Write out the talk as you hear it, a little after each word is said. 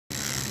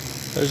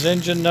There's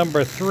engine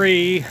number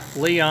 3,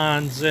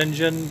 Leon's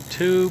engine,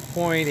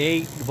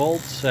 2.8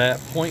 volts at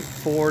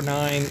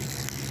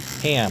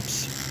 0.49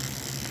 amps.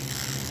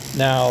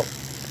 Now,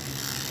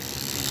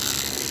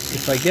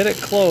 if I get it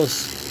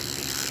close,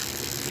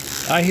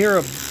 I hear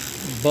a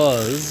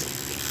buzz.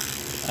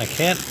 I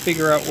can't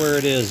figure out where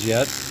it is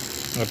yet.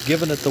 I've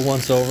given it the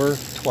once over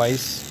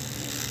twice,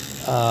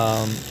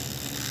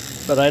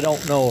 but I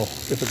don't know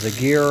if it's a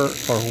gear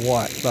or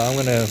what. But I'm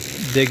going to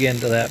dig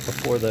into that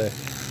before the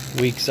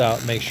week's out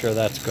and make sure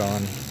that's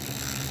gone.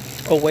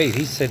 Oh wait,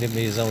 he's sending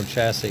me his own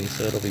chassis,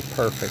 so it'll be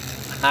perfect.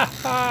 Ha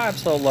ha! I'm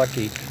so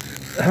lucky.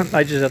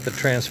 I just have to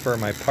transfer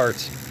my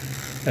parts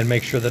and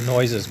make sure the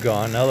noise is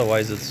gone.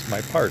 Otherwise, it's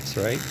my parts,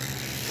 right?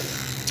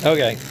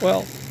 Okay,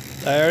 well,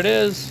 there it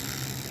is.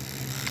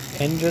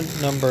 Engine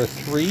number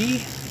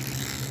 3.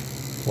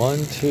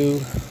 1, 2,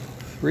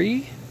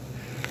 3.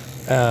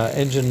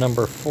 Engine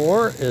number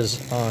 4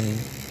 is on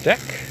deck.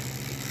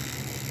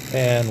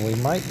 And we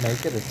might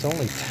make it. It's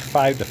only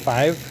 5 to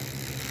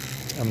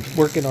 5. I'm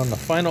working on the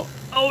final.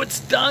 Oh, it's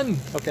done!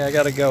 Okay, I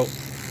gotta go.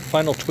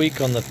 Final tweak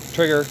on the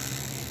trigger.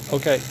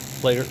 Okay,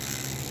 later.